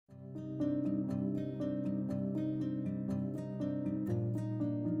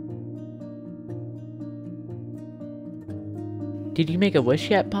Did you make a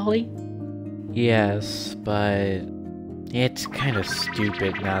wish yet, Polly? Yes, but it's kind of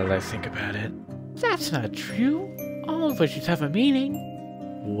stupid now that I think about it. That's not true. All wishes have a meaning.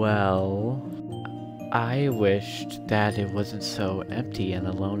 Well, I wished that it wasn't so empty and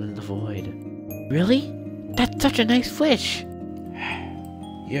alone in the void. Really? That's such a nice wish.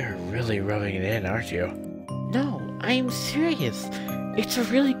 You're really rubbing it in, aren't you? No, I'm serious. It's a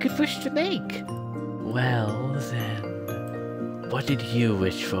really good wish to make. Well, then, what did you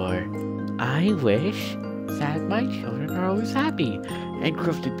wish for? I wish that my children are always happy and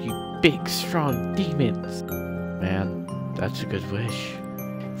grow up to be big, strong demons. Man, that's a good wish.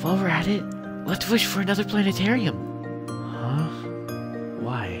 While we're at it, let's wish for another planetarium. Huh?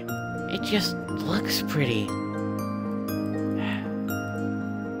 Why? It just looks pretty.